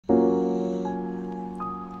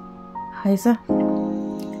Heiser.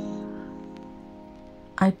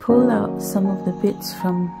 I pulled out some of the bits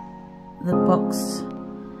from the box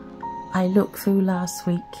I looked through last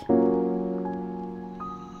week,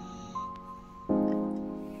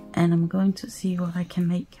 and I'm going to see what I can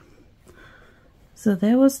make. So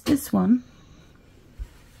there was this one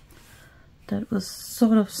that was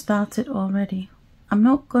sort of started already. I'm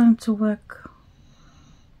not going to work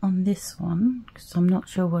on this one because I'm not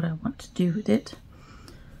sure what I want to do with it.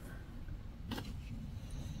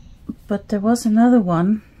 But there was another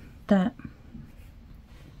one that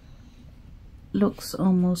looks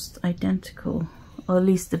almost identical, or at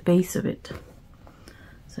least the base of it.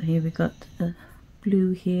 So here we got the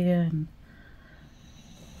blue here,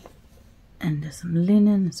 and there's some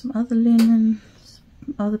linen and some other linen,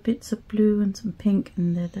 some other bits of blue and some pink,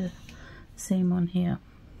 and they're the same one here.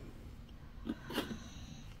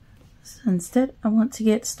 So instead I want to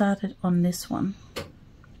get started on this one.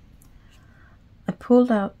 I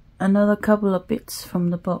pulled out another couple of bits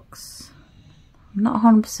from the box. I'm not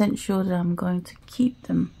 100% sure that I'm going to keep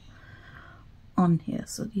them on here.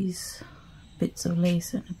 So these bits of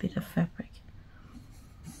lace and a bit of fabric.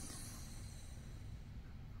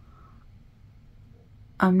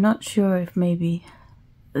 I'm not sure if maybe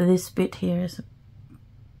this bit here is a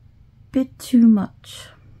bit too much.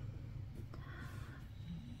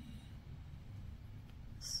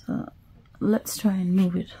 So let's try and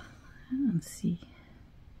move it and see.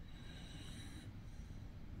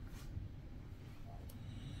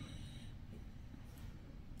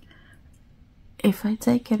 If I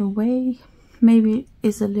take it away, maybe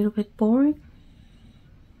it's a little bit boring.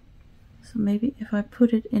 So maybe if I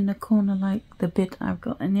put it in the corner like the bit I've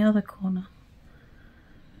got in the other corner,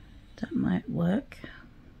 that might work.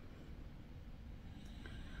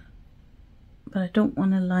 But I don't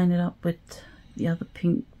want to line it up with the other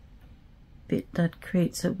pink bit that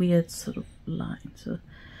creates a weird sort of line. So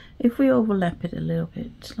if we overlap it a little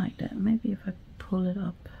bit like that, maybe if I pull it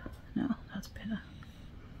up, no, that's better.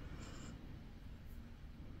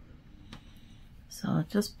 So I'll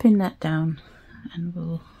just pin that down and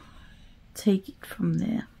we'll take it from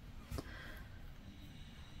there.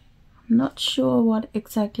 I'm not sure what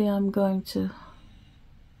exactly I'm going to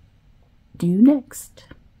do next.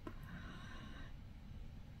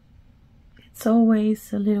 It's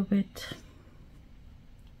always a little bit,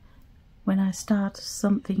 when I start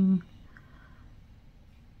something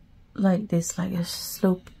like this, like a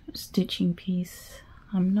slope stitching piece,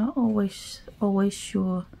 I'm not always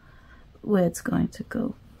sure where it's going to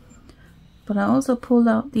go. But I also pulled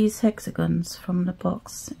out these hexagons from the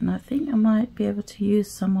box, and I think I might be able to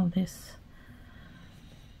use some of this,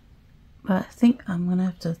 but I think I'm gonna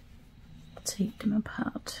have to take them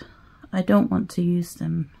apart. I don't want to use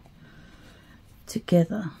them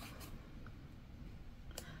together,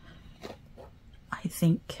 I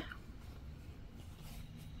think.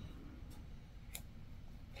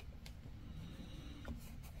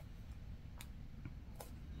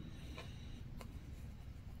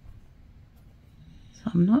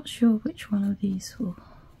 I'm not sure which one of these will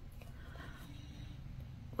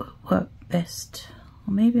work best,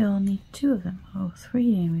 or maybe I'll need two of them, or three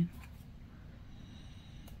even.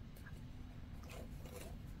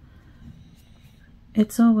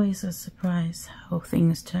 It's always a surprise how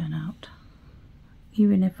things turn out,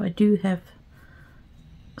 even if I do have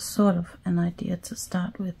sort of an idea to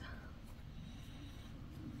start with.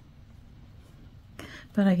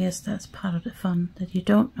 But I guess that's part of the fun, that you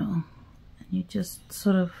don't know. You just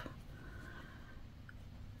sort of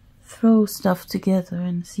throw stuff together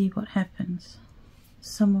and see what happens.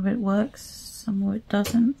 Some of it works, some of it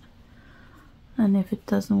doesn't. And if it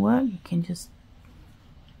doesn't work, you can just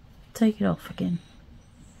take it off again.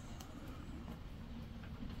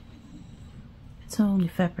 It's only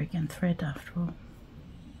fabric and thread after all.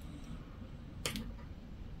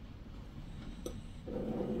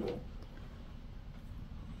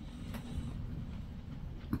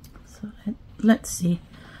 Let's see.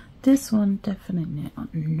 This one definitely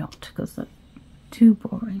not, because that's too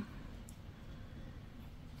boring.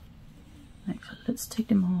 Actually, let's take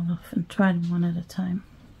them all off and try them one at a time.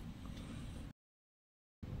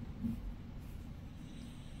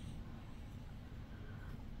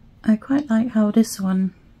 I quite like how this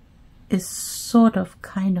one is sort of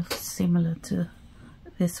kind of similar to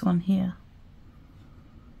this one here.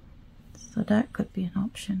 So that could be an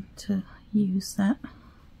option to use that.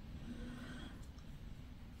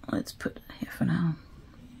 Let's put it here for now.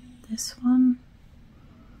 This one,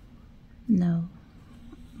 no,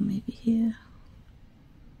 maybe here,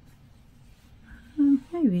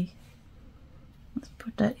 maybe. Let's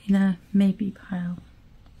put that in a maybe pile.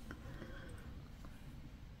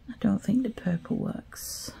 I don't think the purple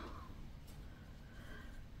works.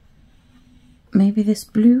 Maybe this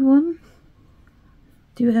blue one?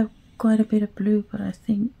 Do have quite a bit of blue, but I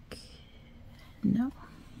think no.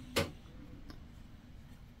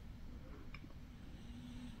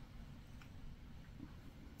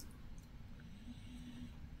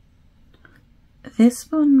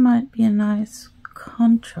 This one might be a nice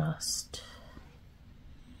contrast.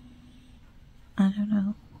 I don't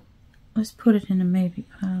know. Let's put it in a maybe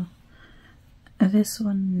pile. This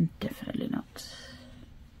one, definitely not.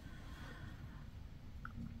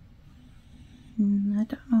 I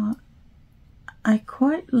don't know. I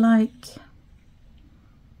quite like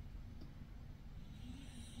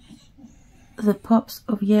the pops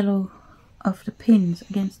of yellow of the pins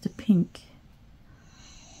against the pink.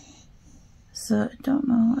 So I don't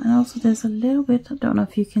know. And also there's a little bit, I don't know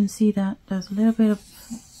if you can see that, there's a little bit of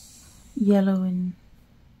yellow in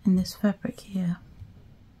this fabric here.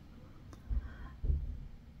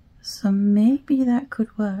 So maybe that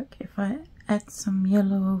could work if I add some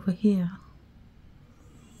yellow over here.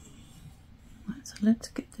 Right, so let's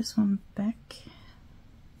get this one back.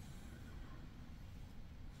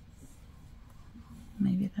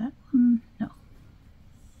 Maybe that one, no.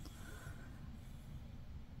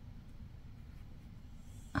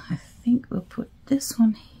 I think we'll put this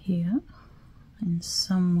one here in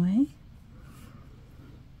some way.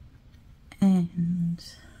 And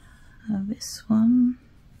this one.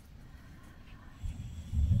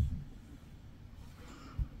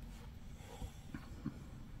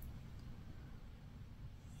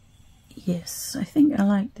 Yes, I think I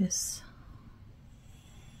like this.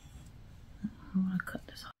 I want to cut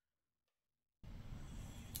this off.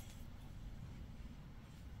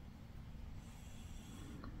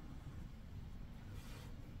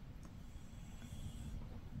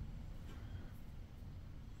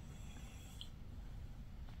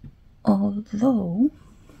 Although,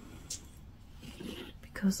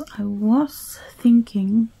 because I was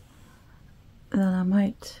thinking that I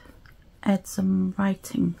might add some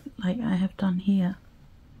writing like I have done here,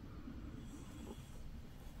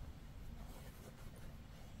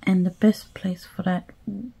 and the best place for that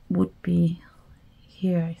would be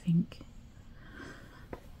here, I think.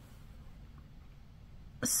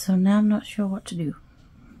 So now I'm not sure what to do.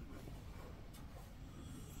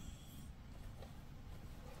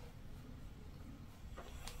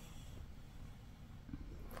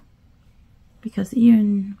 Because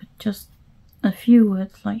even with just a few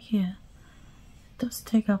words like here, it does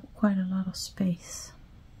take up quite a lot of space.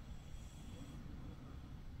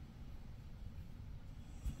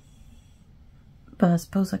 But I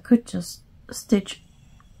suppose I could just stitch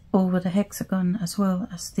over the hexagon as well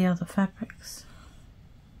as the other fabrics.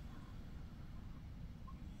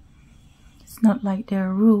 It's not like there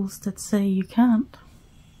are rules that say you can't.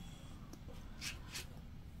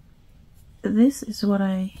 This is what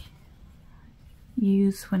I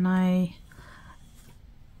use when I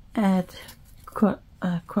add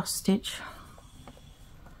cross stitch,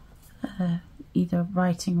 either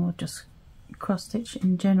writing or just cross stitch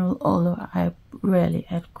in general, although I rarely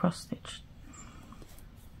add cross stitch.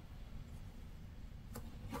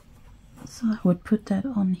 So I would put that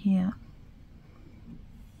on here.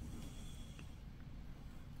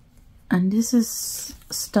 And this is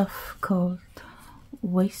stuff called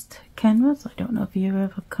waste canvas. I don't know if you've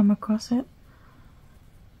ever come across it.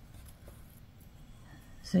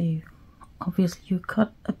 So you obviously you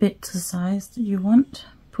cut a bit to the size that you want,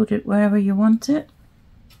 put it wherever you want it,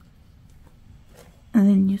 and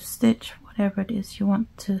then you stitch whatever it is you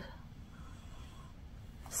want to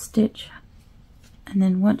stitch. And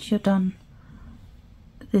then once you're done,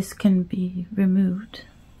 this can be removed.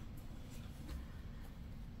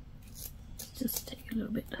 Just take a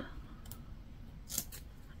little bit.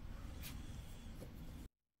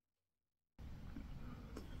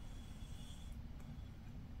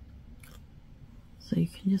 So you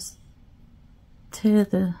can just tear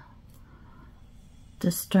the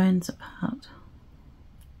strands apart.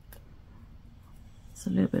 It's a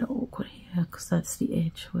little bit awkward here because that's the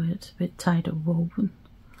edge where it's a bit tighter woven.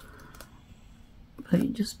 But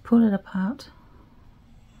you just pull it apart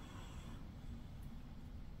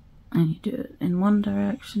and you do it in one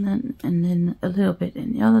direction and then a little bit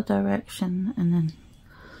in the other direction, and then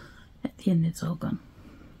at the end it's all gone.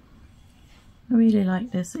 I really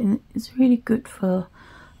like this, and it's really good for,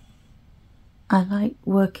 I like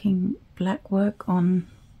working black work on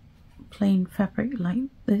plain fabric like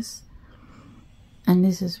this, and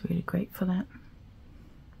this is really great for that.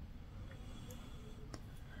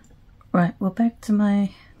 Right, well, back to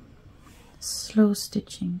my slow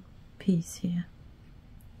stitching piece here.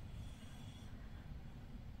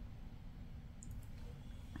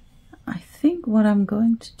 think what I'm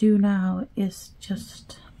going to do now is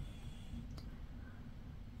just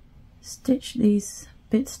stitch these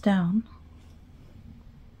bits down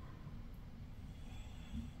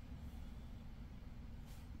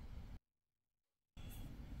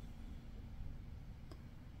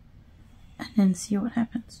and then see what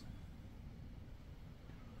happens.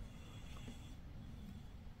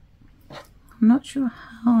 I'm not sure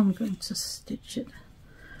how I'm going to stitch it.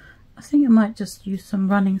 I think I might just use some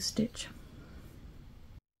running stitch.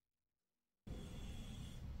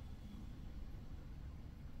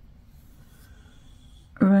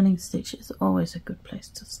 A running stitch is always a good place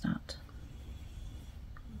to start.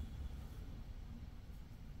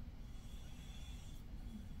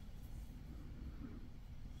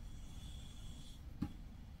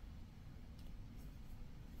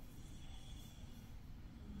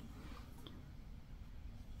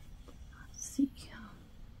 Let's see.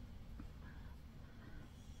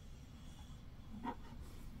 I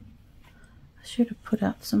should have put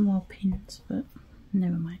out some more pins, but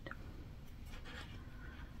never mind.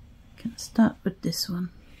 I can start with this one.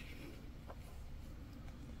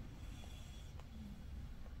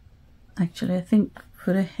 Actually, I think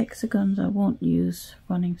for the hexagons I won't use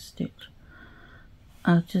running stitch.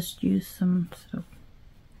 I'll just use some sort of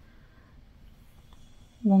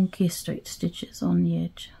wonky straight stitches on the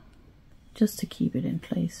edge just to keep it in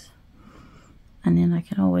place, and then I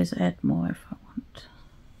can always add more if I want.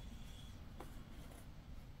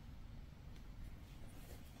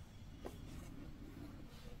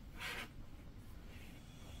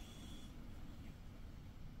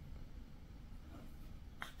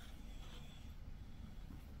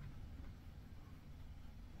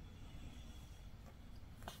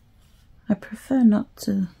 I prefer not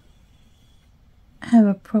to have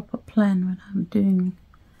a proper plan when I'm doing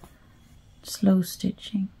slow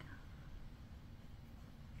stitching.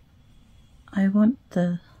 I want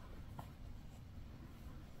the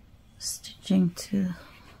stitching to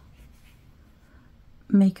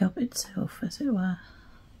make up itself, as it were.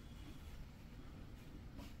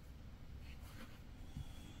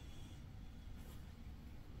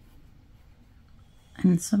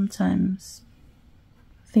 And sometimes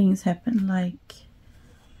things happen, like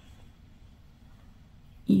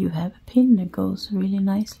you have a pin that goes really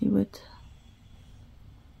nicely with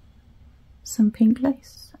some pink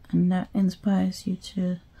lace, and that inspires you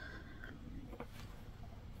to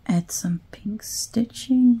add some pink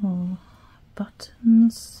stitching or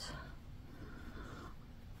buttons,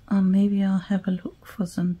 or maybe I'll have a look for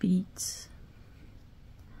some beads.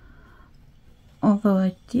 Although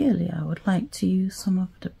ideally I would like to use some of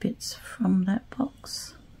the bits from that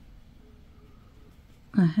box.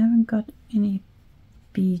 I haven't got any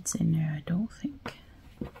beads in there, I don't think.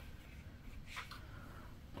 But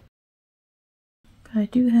I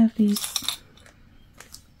do have these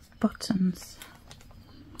buttons.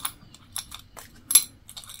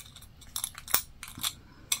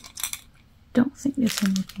 Don't think there's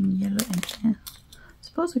anything yellow in here. I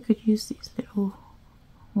suppose I could use these little,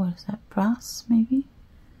 what is that, brass maybe?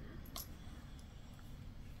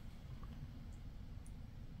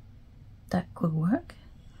 That could work.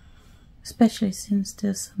 Especially since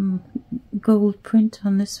there's some gold print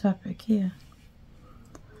on this fabric here.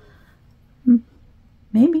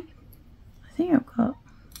 Maybe. I think I've got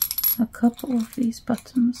a couple of these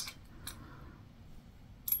buttons.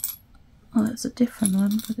 Oh, that's a different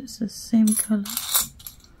one, but it's the same colour.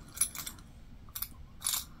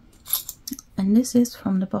 And this is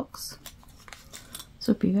from the box,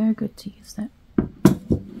 so it'd be very good to use that.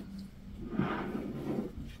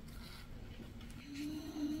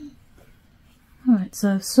 Alright,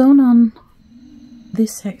 so I've sewn on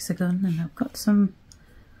this hexagon and I've got some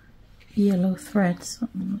yellow threads. So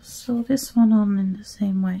I'm going to sew this one on in the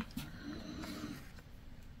same way.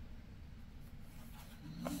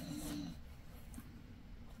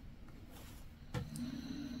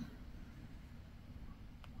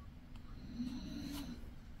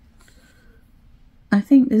 I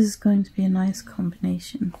think this is going to be a nice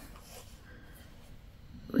combination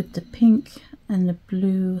with the pink and the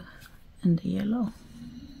blue and the yellow.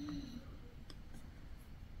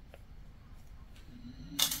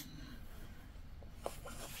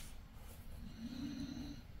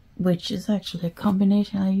 Which is actually a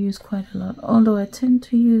combination I use quite a lot, although I tend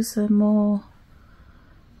to use a more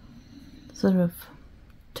sort of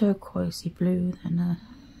turquoisey blue than a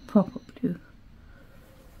proper blue.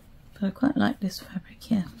 But I quite like this fabric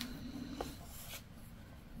here.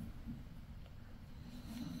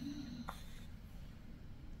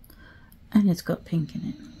 And it's got pink in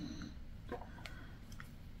it.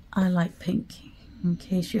 I like pink, in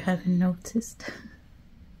case you haven't noticed.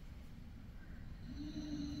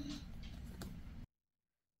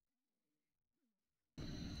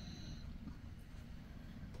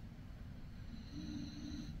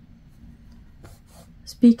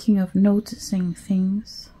 Speaking of noticing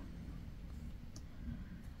things,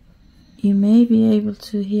 you may be able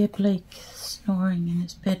to hear Blake snoring in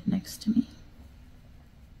his bed next to me.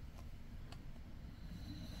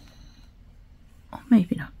 Or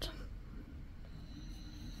maybe not.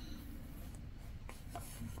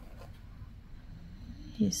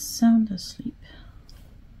 He's sound asleep.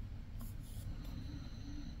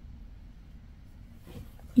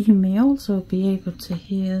 You may also be able to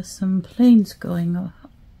hear some planes going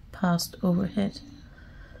past overhead.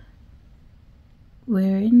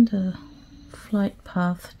 We're in the flight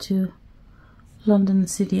path to London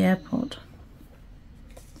City Airport.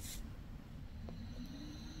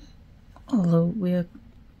 Although we're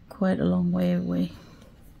quite a long way away.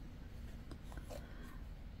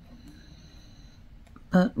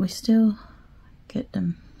 But we still get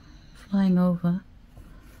them flying over.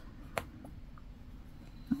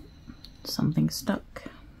 Something stuck.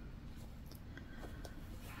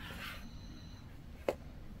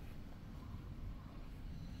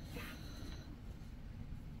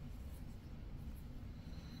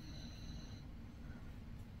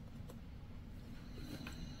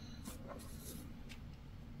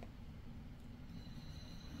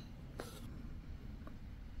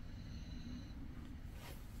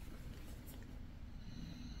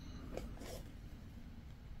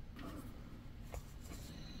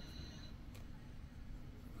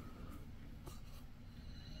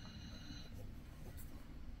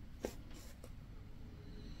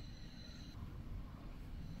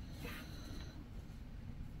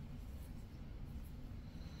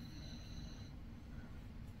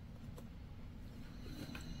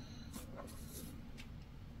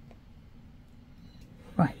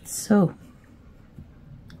 Right, so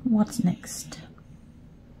what's next?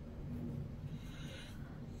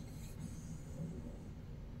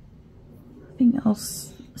 I think I'll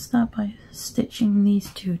start by stitching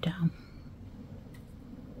these two down.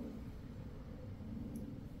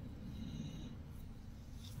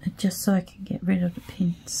 Just so I can get rid of the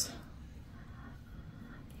pins.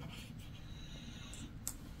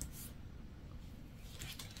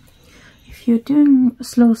 If you're doing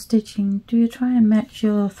slow stitching, do you try and match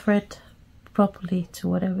your thread properly to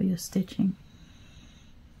whatever you're stitching?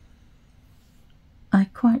 I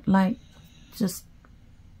quite like just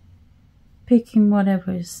picking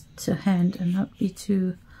whatever is to hand and not be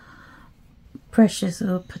too precious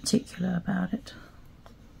or particular about it.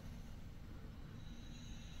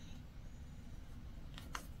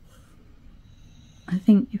 I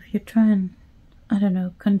think if you try and, I don't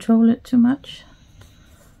know, control it too much,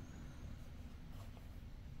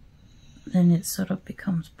 then it sort of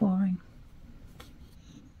becomes boring.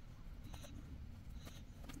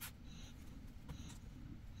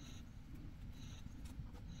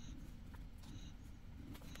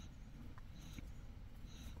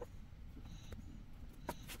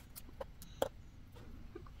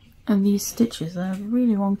 And these stitches are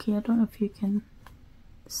really wonky. I don't know if you can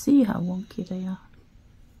see how wonky they are.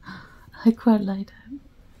 I quite like that.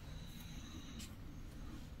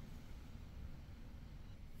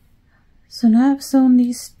 So now I've sewn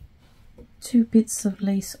these two bits of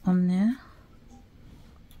lace on there.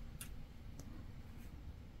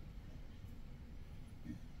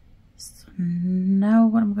 So now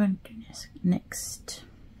what I'm going to do next,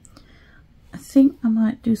 I think I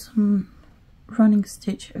might do some running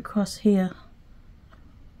stitch across here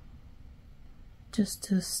just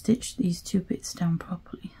to stitch these two bits down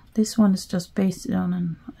properly. This one is just basted on,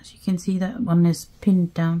 and as you can see, that one is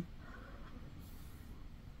pinned down.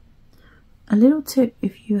 A little tip: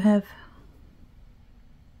 if you have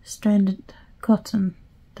stranded cotton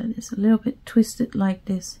that is a little bit twisted like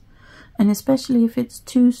this, and especially if it's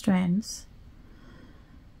two strands,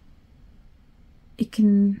 it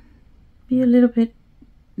can be a little bit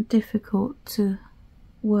difficult to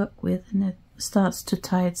work with, and it starts to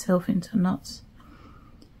tie itself into knots.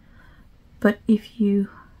 But if you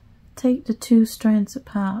take the two strands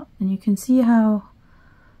apart, and you can see how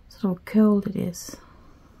sort of curled it is,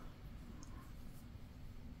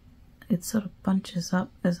 it sort of bunches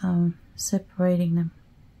up as I'm separating them.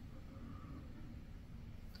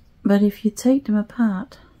 But if you take them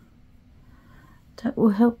apart, that will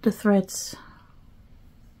help the threads,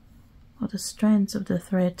 or the strands of the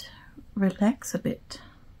thread, relax a bit,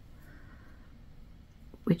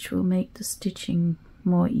 which will make the stitching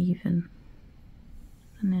more even.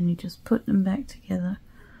 And then you just put them back together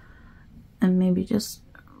and maybe just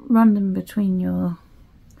run them between your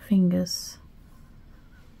fingers,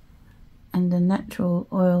 and the natural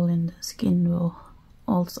oil in the skin will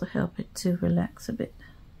also help it to relax a bit.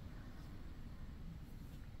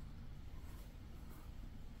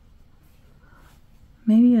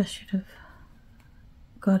 Maybe I should have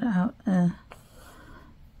got out a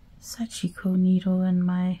Sachiko needle and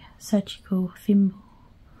my Sachiko thimble.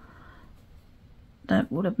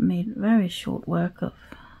 That would have made very short work of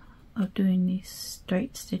doing these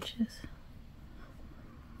straight stitches.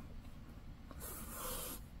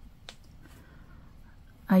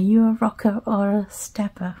 Are you a rocker or a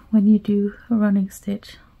stepper when you do a running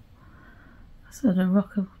stitch? So the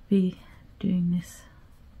rocker would be doing this,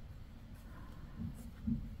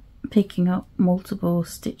 picking up multiple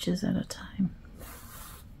stitches at a time.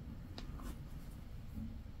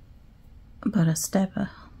 But a stepper,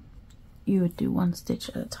 you would do one stitch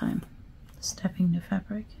at a time, stepping the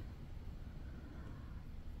fabric.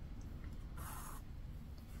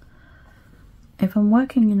 If I'm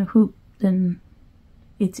working in a hoop, then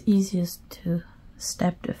it's easiest to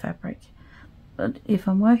step the fabric. But if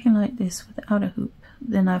I'm working like this without a hoop,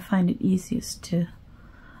 then I find it easiest to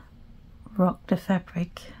rock the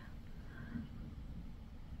fabric.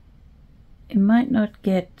 It might not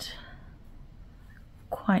get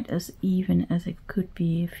quite as even as it could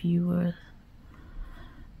be if you were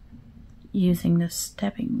using the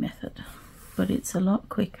stepping method, but it's a lot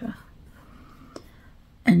quicker.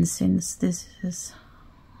 And since this is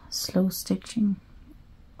slow stitching,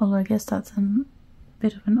 although I guess that's a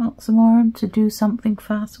bit of an oxymoron to do something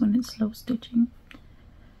fast when it's slow stitching.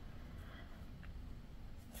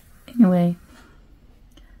 Anyway,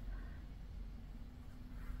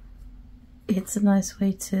 it's a nice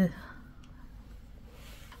way to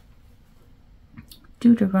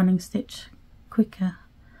do the running stitch quicker,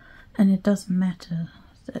 and it doesn't matter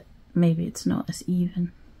that maybe it's not as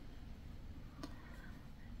even.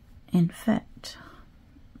 In fact,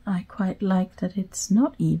 I quite like that it's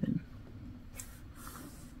not even.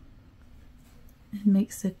 It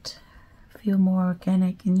makes it feel more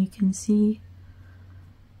organic, and you can see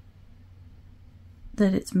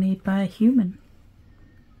that it's made by a human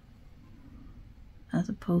as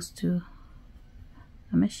opposed to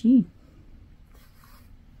a machine.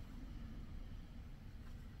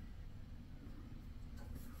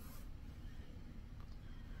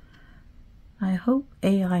 I hope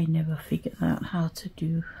AI never figures out how to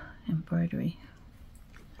do embroidery.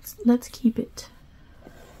 Let's keep it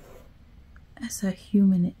as a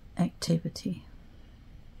human activity.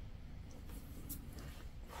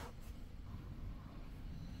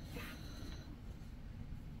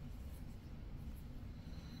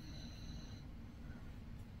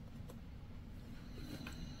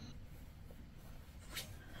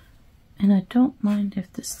 And I don't mind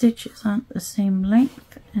if the stitches aren't the same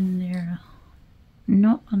length and they're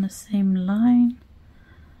not on the same line,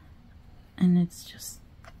 and it's just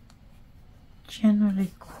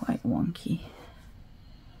generally quite wonky.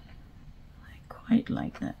 I quite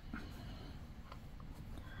like that.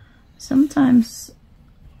 Sometimes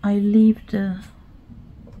I leave the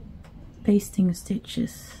basting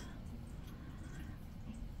stitches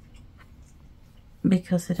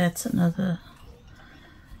because it adds another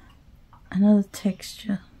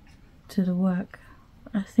texture to the work.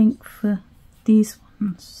 I think for these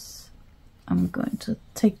ones I'm going to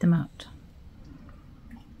take them out.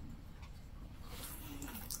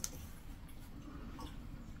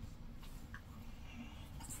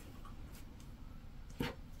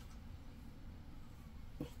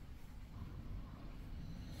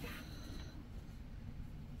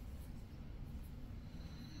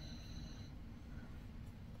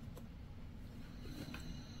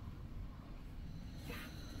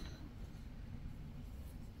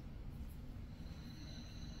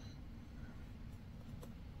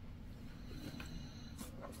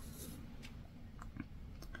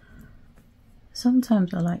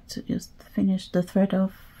 Sometimes I like to just finish the thread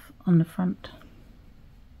off on the front.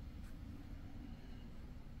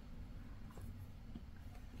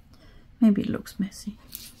 Maybe it looks messy,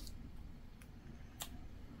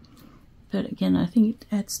 but again I think it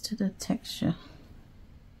adds to the texture.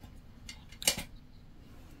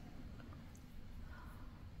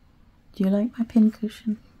 Do you like my pin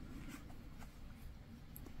cushion?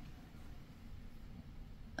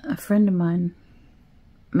 A friend of mine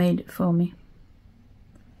made it for me.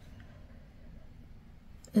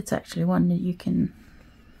 It's actually one that you can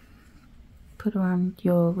put around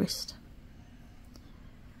your wrist.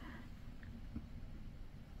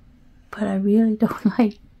 But I really don't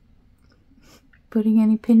like putting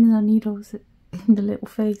any pins or needles in the little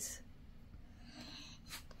face.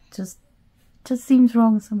 Just seems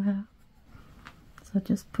wrong somehow. So I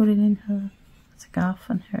just put it in her scarf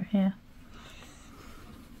and her hair.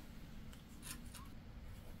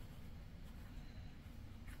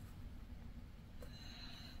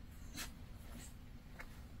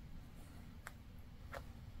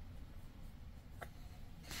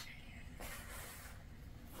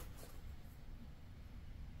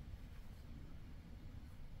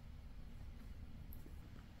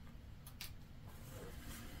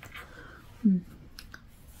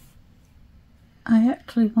 I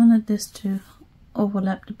actually wanted this to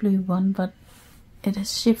overlap the blue one, but it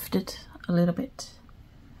has shifted a little bit.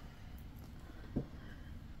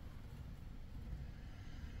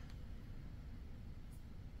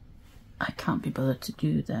 I can't be bothered to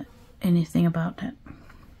do that, anything about that,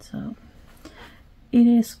 so it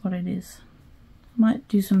is what it is. Might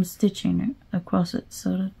do some stitching across it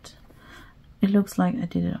so that it looks like I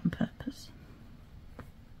did it on purpose.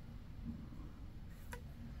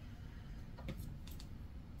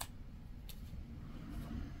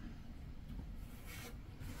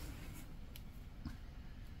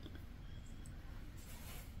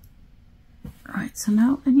 Right, so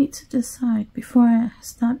now I need to decide before I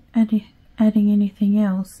start adding anything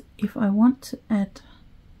else if I want to add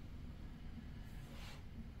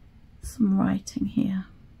some writing here.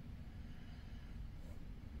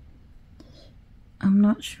 I'm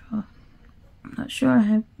not sure. I'm not sure I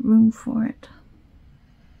have room for it.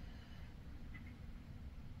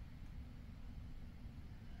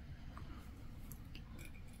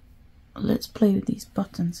 Let's play with these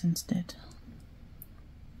buttons instead.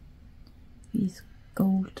 These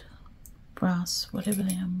gold, brass, whatever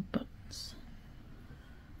they are, buttons.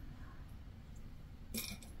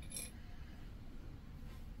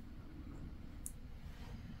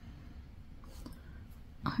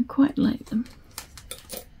 I quite like them.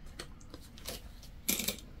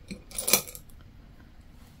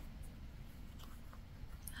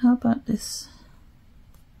 How about this?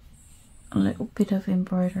 A little bit of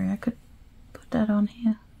embroidery. I could put that on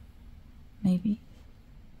here, maybe.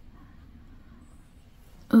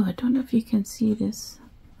 Oh, I don't know if you can see this.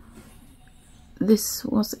 This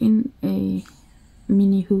was in a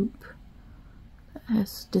mini hoop that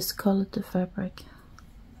has discolored the fabric.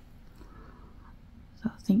 So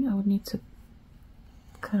I think I would need to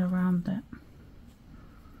cut around that.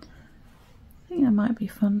 I think that might be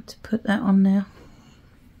fun to put that on there.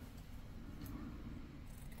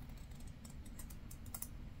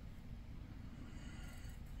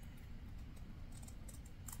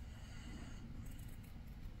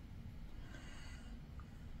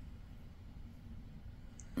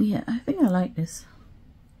 Yeah, I think I like this.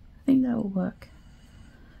 I think that will work.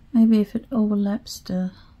 Maybe if it overlaps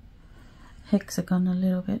the hexagon a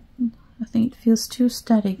little bit. I think it feels too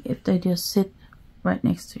static if they just sit right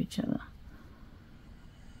next to each other.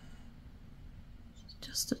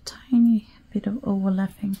 Just a tiny bit of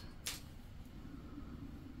overlapping.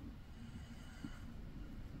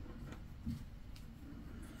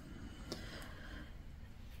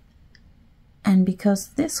 And because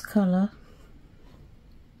this color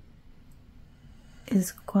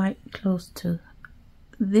is quite close to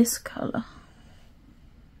this color,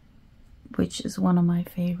 which is one of my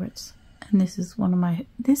favorites, and this is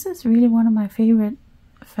really one of my favorite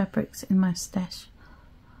fabrics in my stash.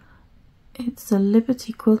 It's a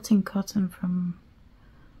Liberty quilting cotton from,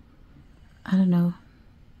 I don't know,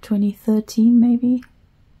 2013 maybe.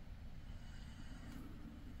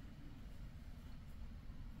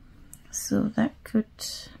 So that could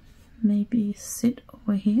maybe sit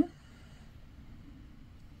over here.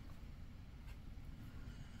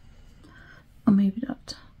 Or maybe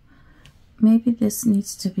not. Maybe this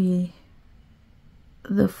needs to be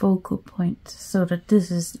the focal point so that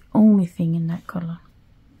this is the only thing in that color.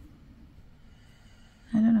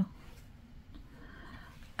 I don't know.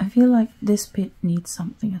 I feel like this bit needs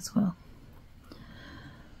something as well.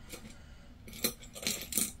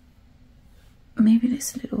 Maybe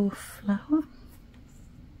this little flower.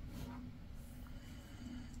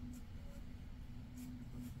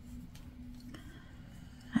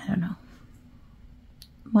 I don't know.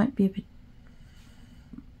 Might be a bit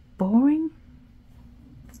boring.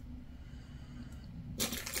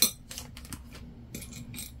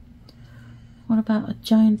 What about a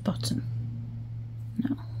giant button?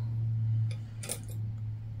 No. I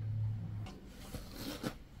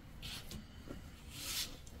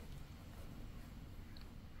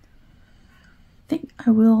think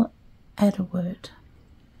I will add a word.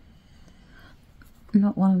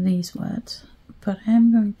 Not one of these words, but I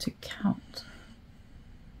am going to count.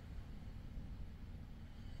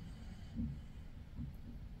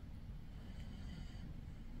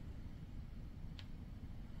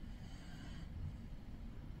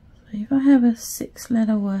 So if I have a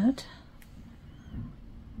 6-letter word,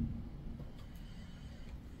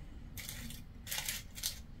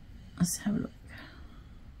 let's have a look.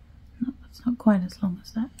 No, it's not quite as long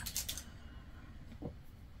as that.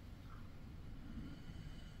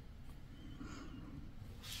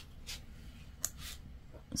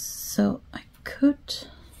 So I could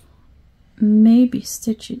maybe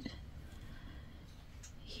stitch it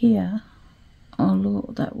here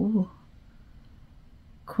needle that will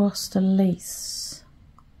cross the lace.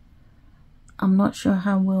 I'm not sure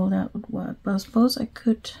how well that would work, but I suppose I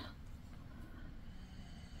could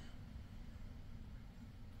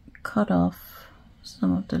cut off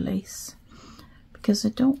some of the lace because I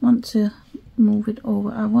don't want to move it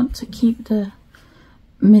over. I want to keep the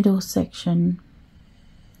middle section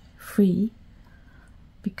free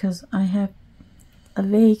because I have a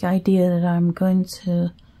vague idea that I'm going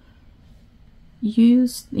to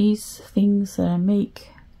use these things that I make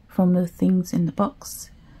from the things in the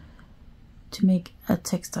box to make a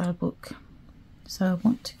textile book. So I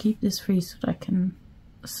want to keep this free so that I can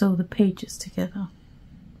sew the pages together.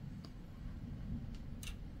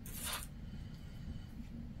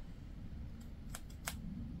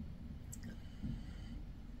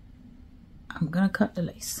 I'm gonna cut the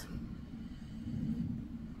lace.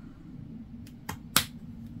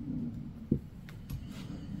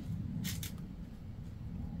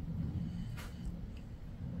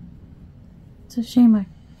 It's a shame I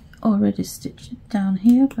already stitched it down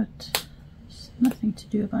here, but there's nothing to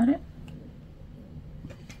do about it.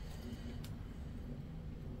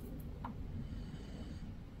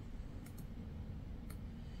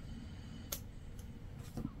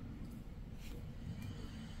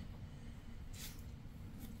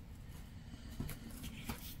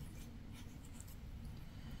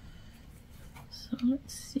 So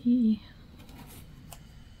let's see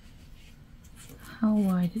how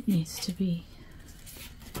wide it needs to be.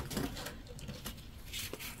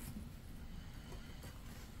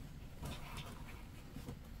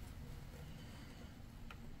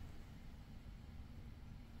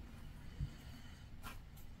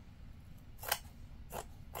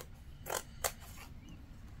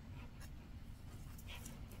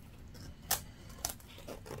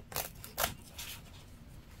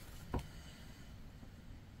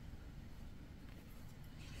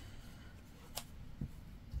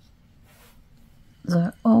 So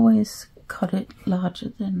I always cut it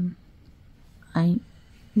larger than I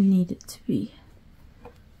need it to be,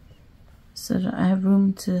 so that I have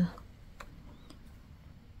room to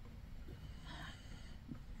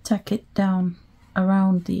tack it down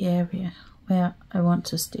around the area where I want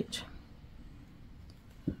to stitch.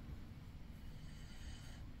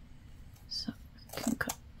 So I can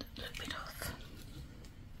cut a little bit off.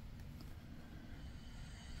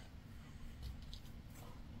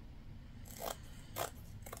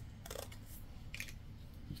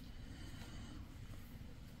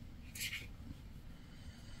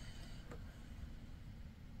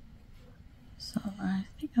 So I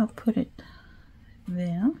think I'll put it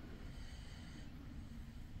there.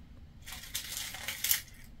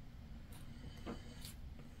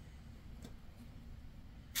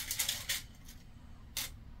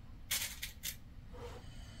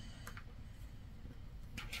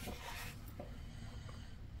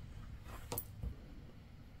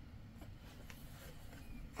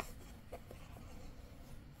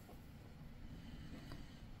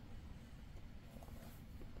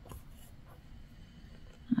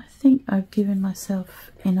 I think I've given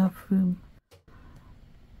myself enough room.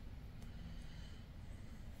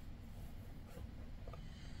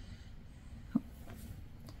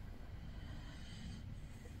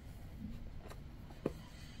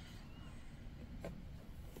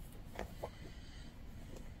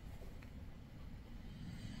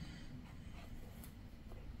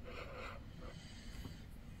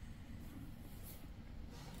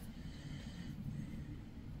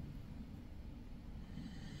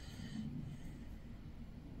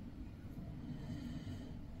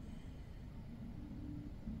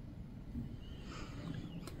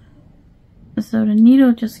 So the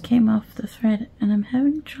needle just came off the thread and I'm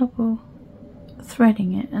having trouble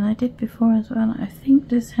threading it, and I did before as well. I think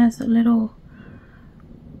this has a little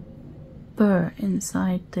burr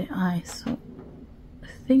inside the eye, so I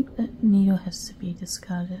think that needle has to be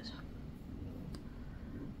discarded.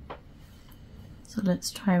 So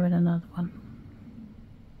let's try with another one.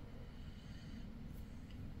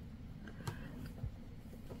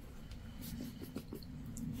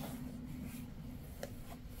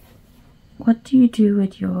 What do you do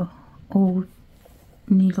with your old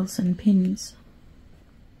needles and pins?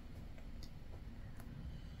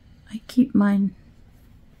 I keep mine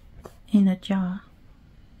in a jar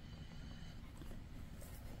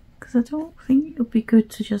because I don't think it would be good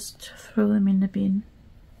to just throw them in the bin.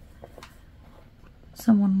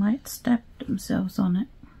 Someone might stab themselves on it.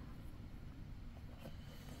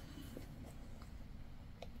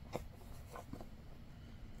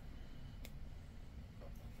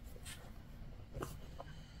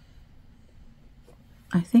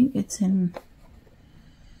 I think it's in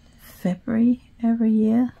February every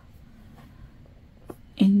year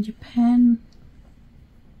in Japan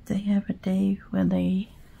they have a day where they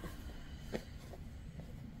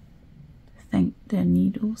thank their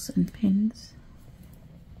needles and pins,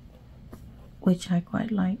 which I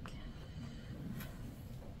quite like.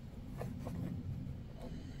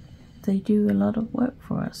 They do a lot of work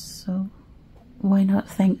for us, so why not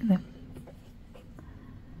thank them?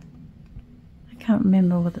 I can't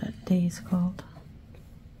remember what that day is called.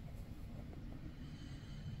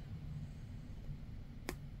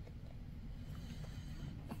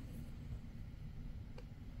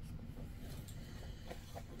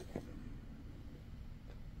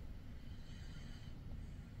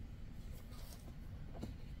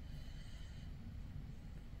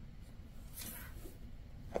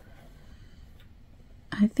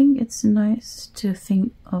 I think it's nice to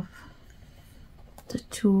think of the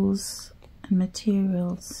tools and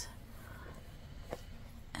materials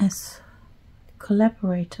as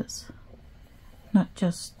collaborators, not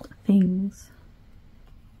just things.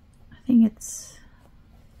 I think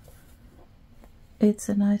it's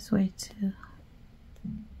a nice way to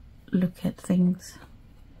look at things.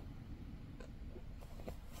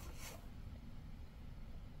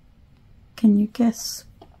 Can you guess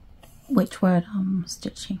which word I'm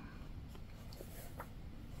stitching?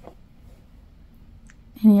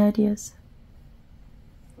 Any ideas?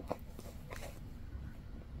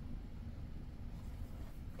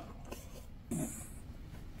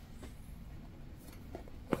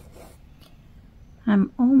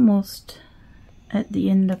 I'm almost at the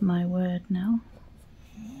end of my word now.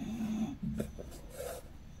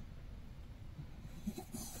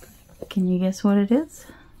 Can you guess what it is?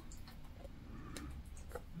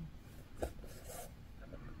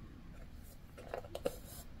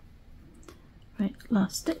 Right,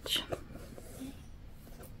 last stitch.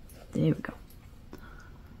 There we go.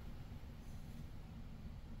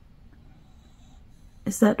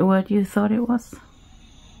 Is that the word you thought it was?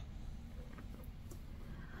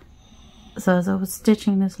 So as I was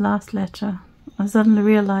stitching this last letter, I suddenly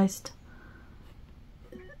realized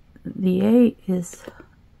the A is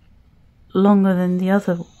longer than the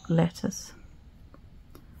other letters.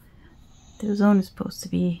 There was only supposed to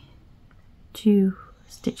be 2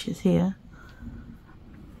 stitches here.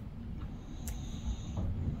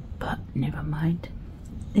 But never mind,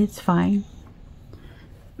 it's fine.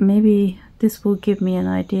 Maybe this will give me an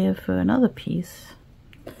idea for another piece,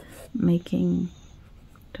 making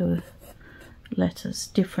the letters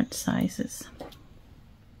different sizes.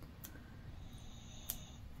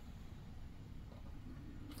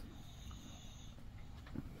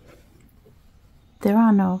 There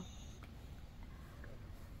are no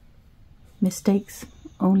mistakes,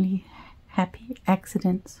 only happy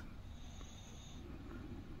accidents.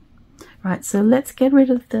 Right, so let's get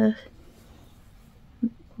rid of the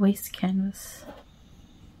waste canvas.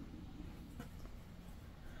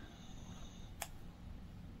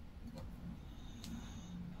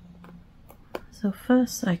 So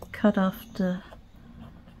first I cut off the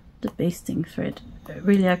basting thread.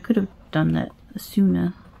 Really, I could have done that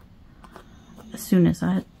sooner, as soon as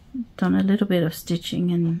I had done a little bit of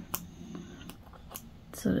stitching, and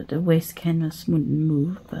so that the waste canvas wouldn't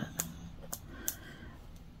move, but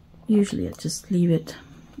usually I just leave it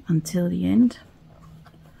until the end.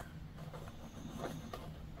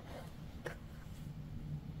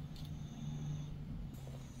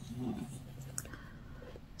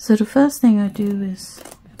 So the first thing I do is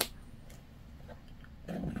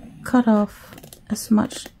cut off as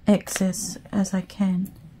much excess as I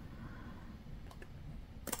can,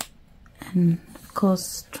 and of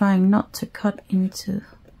course trying not to cut into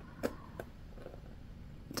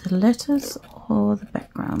the letters or the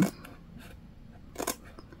background.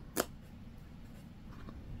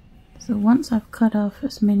 So once I've cut off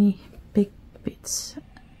as many big bits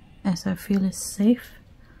as I feel is safe,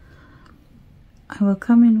 I will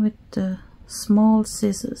come in with the small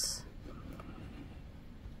scissors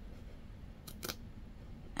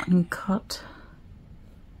and cut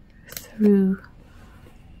through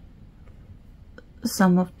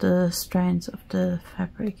some of the strands of the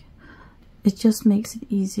fabric. It just makes it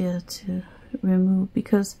easier to remove,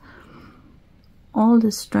 because all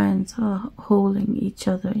the strands are holding each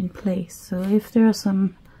other in place. So if there are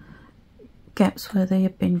some gaps where they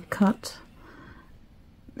have been cut,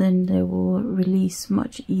 then they will release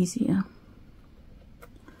much easier.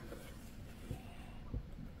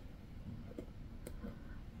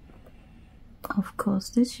 Of course,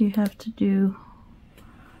 this you have to do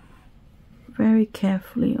very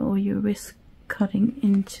carefully, or you risk cutting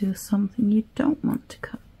into something you don't want to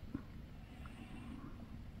cut.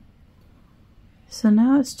 So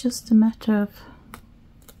now it's just a matter of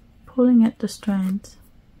pulling at the strands.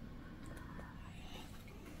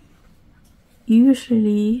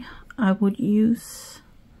 Usually I would use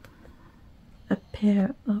a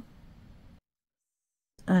pair of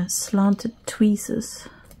slanted tweezers,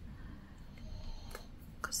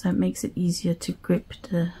 because that makes it easier to grip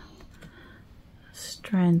the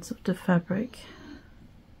strands of the fabric.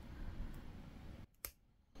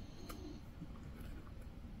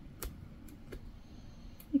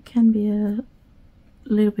 It can be a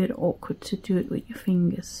little bit awkward to do it with your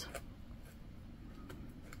fingers.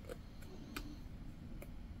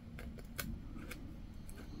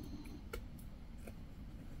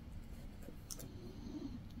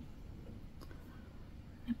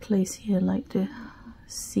 A place here I like to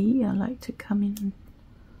see, I like to come in and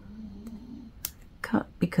cut,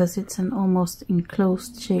 because it's an almost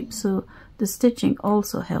enclosed shape, so the stitching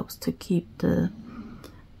also helps to keep the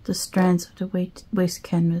strands of the waist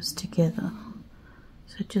canvas together.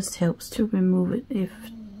 So it just helps to remove it if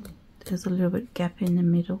there's a little bit gap in the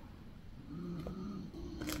middle.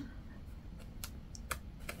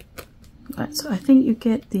 Right, so I think you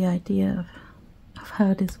get the idea of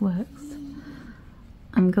how this works.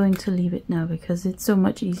 I'm going to leave it now because it's so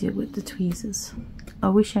much easier with the tweezers. I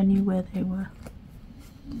wish I knew where they were.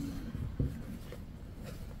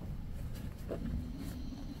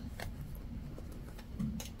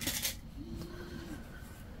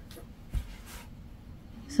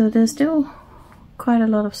 So there's still quite a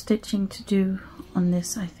lot of stitching to do on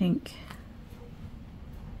this, I think.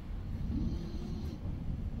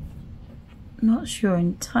 Not sure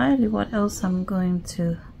entirely what else I'm going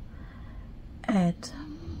to add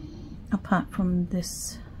apart from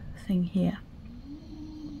this thing here.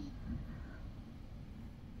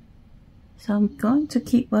 So I'm going to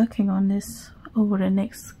keep working on this over the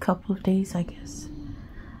next couple of days, I guess.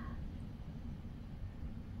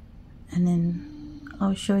 And then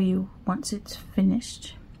I'll show you once it's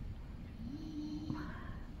finished.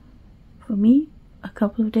 For me, a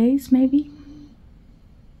couple of days maybe.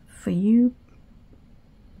 For you,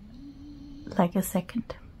 like a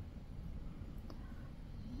second.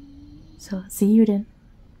 So see you then.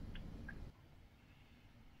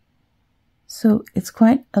 So it's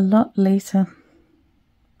quite a lot later.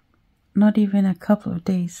 Not even a couple of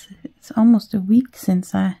days. It's almost a week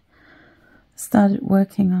since I started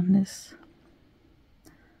working on this.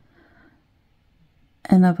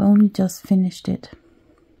 And I've only just finished it.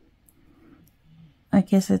 I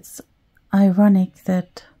guess it's ironic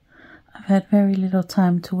that I've had very little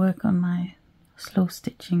time to work on my slow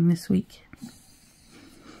stitching this week.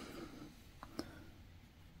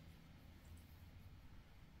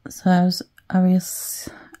 So as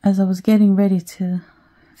I was getting ready to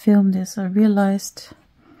film this, I realized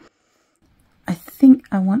I think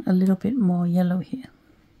I want a little bit more yellow here.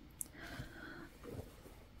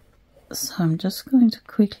 So I'm just going to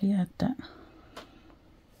quickly add that.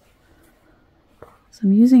 So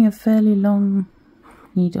I'm using a fairly long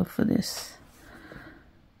needle for this.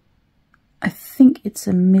 I think it's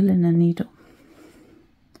a milliner needle.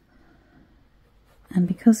 And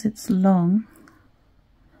because it's long,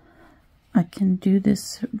 I can do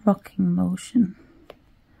this rocking motion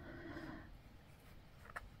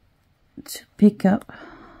to pick up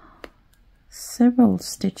several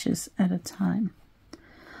stitches at a time.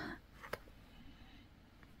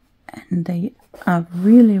 And they are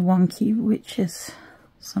really wonky, which is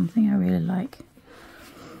something I really like.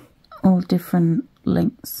 All different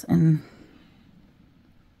lengths, and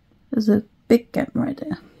there's a big gap right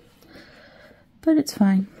there. But it's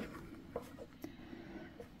fine.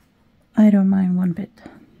 I don't mind one bit.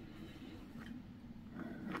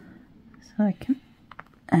 So I can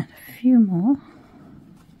add a few more.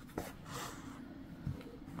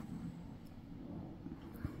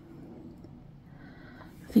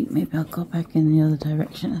 I think maybe I'll go back in the other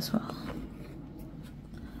direction as well.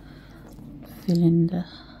 Fill in the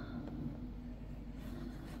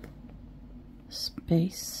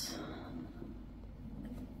space.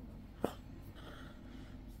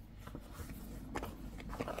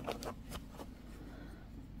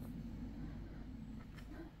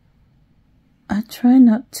 I try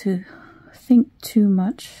not to think too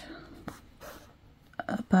much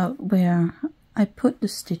about where I put the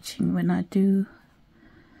stitching when I do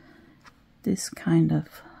this kind of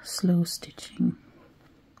slow stitching.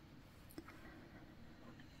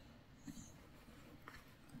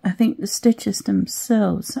 I think the stitches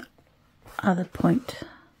themselves are the point,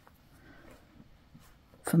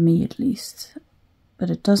 for me at least, but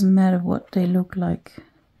it doesn't matter what they look like,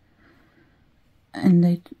 and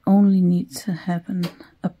they only need to have an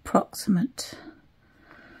approximate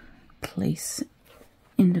place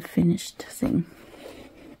in the finished thing.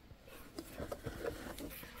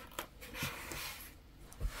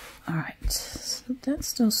 Alright, so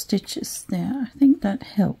that's those stitches there. I think that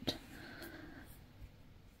helped.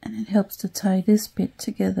 And it helps to tie this bit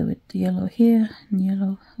together with the yellow here, and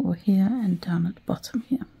yellow over here, and down at the bottom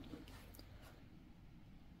here.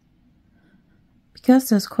 Because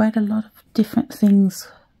there's quite a lot of different things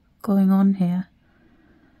going on here,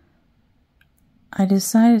 I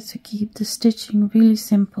decided to keep the stitching really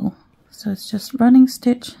simple. So it's just running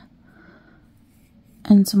stitch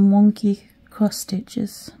and some wonky cross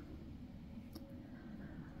stitches.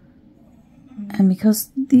 And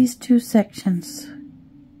because these two sections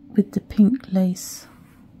with the pink lace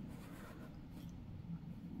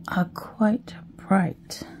are quite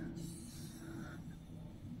bright,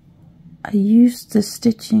 I used the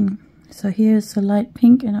stitching, so here's a light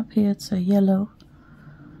pink and up here it's a yellow,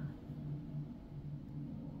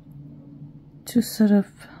 to sort of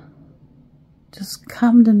just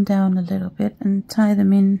calm them down a little bit and tie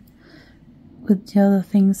them in with the other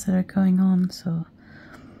things that are going on. So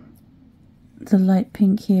the light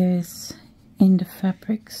pink here is in the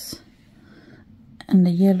fabrics and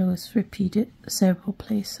the yellow is repeated several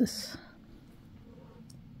places.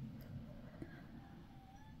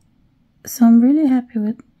 So I'm really happy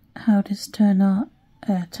with how this turned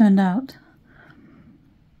out.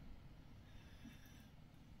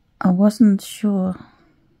 I wasn't sure,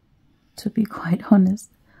 to be quite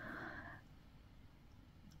honest,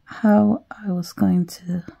 how I was going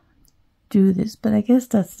to do this, but I guess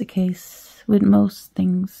that's the case with most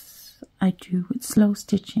things I do with slow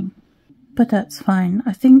stitching. But that's fine.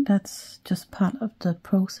 I think that's just part of the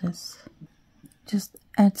process. Just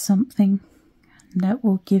add something, and that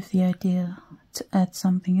will give the idea to add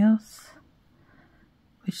something else,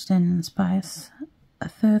 which then inspires a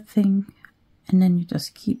third thing, and then you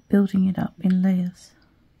just keep building it up in layers.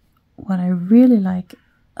 What I really like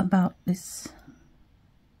about this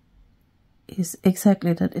is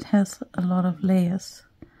exactly that it has a lot of layers.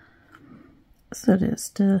 So there's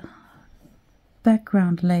the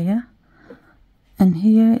background layer, and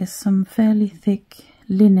here is some fairly thick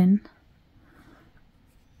linen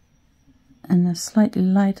and a slightly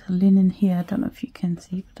lighter linen here. I don't know if you can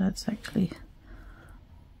see, but that's actually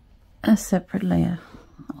a separate layer,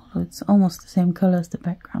 although it's almost the same color as the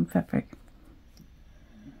background fabric.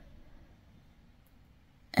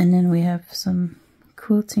 And then we have some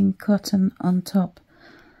quilting cotton on top,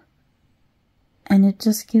 and it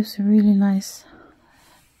just gives a really nice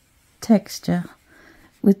texture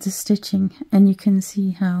with the stitching, and you can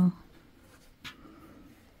see how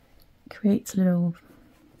it creates little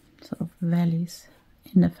sort of valleys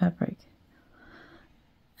in the fabric,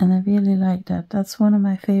 and I really like that. That's one of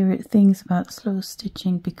my favorite things about slow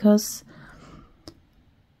stitching, because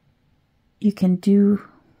you can do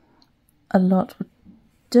a lot with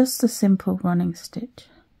just a simple running stitch,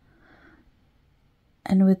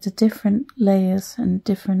 and with the different layers and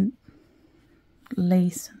different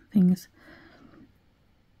lace and things,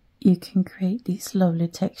 you can create these lovely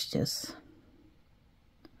textures.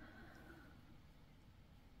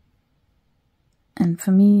 And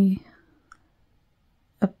for me,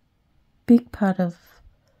 a big part of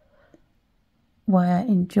why I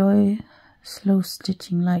enjoy slow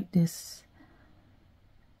stitching like this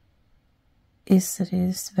is that it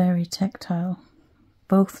is very tactile,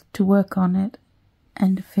 both to work on it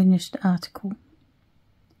and the finished article.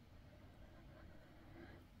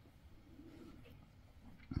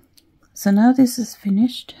 So now this is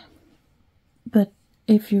finished, but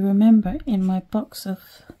if you remember, in my box of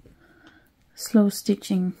slow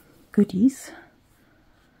stitching goodies,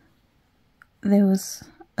 there was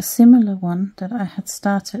a similar one that I had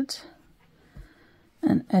started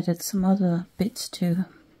and added some other bits to.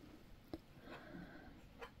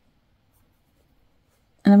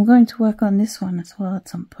 And I'm going to work on this one as well at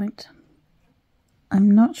some point.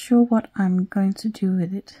 I'm not sure what I'm going to do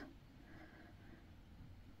with it.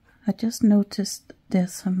 I just noticed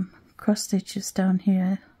there's some cross stitches down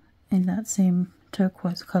here in that same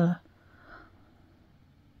turquoise color.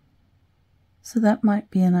 So that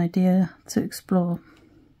might be an idea to explore.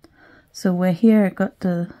 So where here I got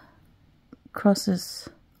the crosses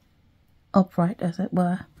upright, as it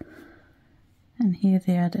were, and here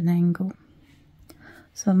they are at an angle.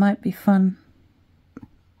 So it might be fun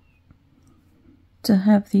to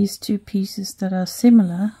have these two pieces that are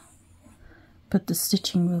similar, but the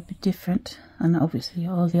stitching will be different, and obviously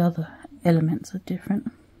all the other elements are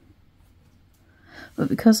different. But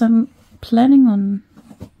because I'm planning on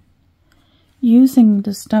using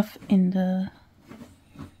the stuff in the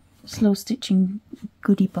slow stitching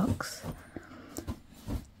goodie box,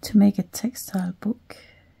 to make a textile book.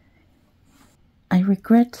 I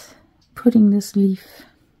regret putting this leaf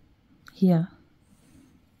here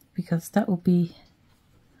because that will be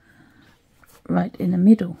right in the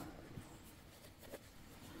middle.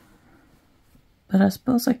 But I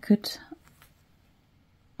suppose I could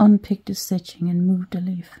unpick the stitching and move the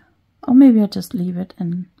leaf. Or maybe I'll just leave it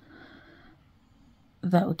and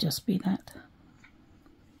that will just be that.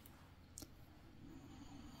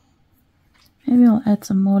 Maybe I'll add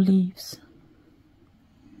some more leaves.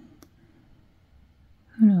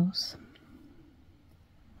 Who knows?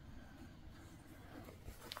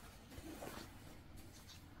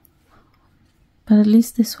 But at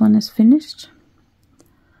least this one is finished.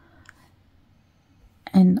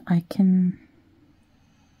 And I can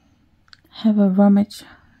have a rummage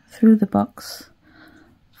through the box,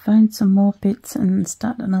 find some more bits and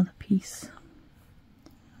start another piece.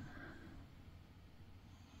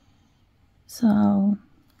 So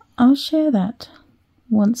I'll share that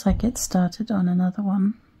once I get started on another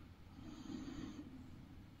one.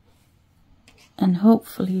 And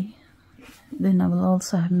hopefully then I will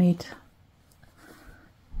also have made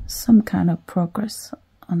some kind of progress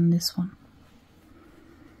on this one.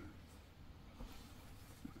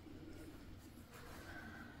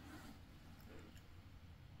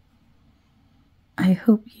 I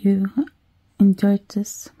hope you enjoyed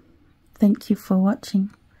this. Thank you for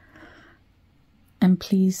watching. And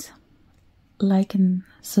please like and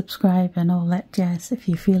subscribe and all that jazz if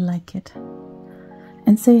you feel like it.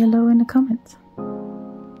 And say hello in the comments.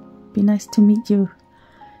 Be nice to meet you,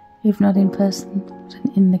 if not in person,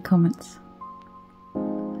 then in the comments.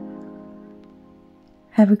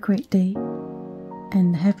 Have a great day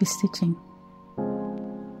and happy stitching.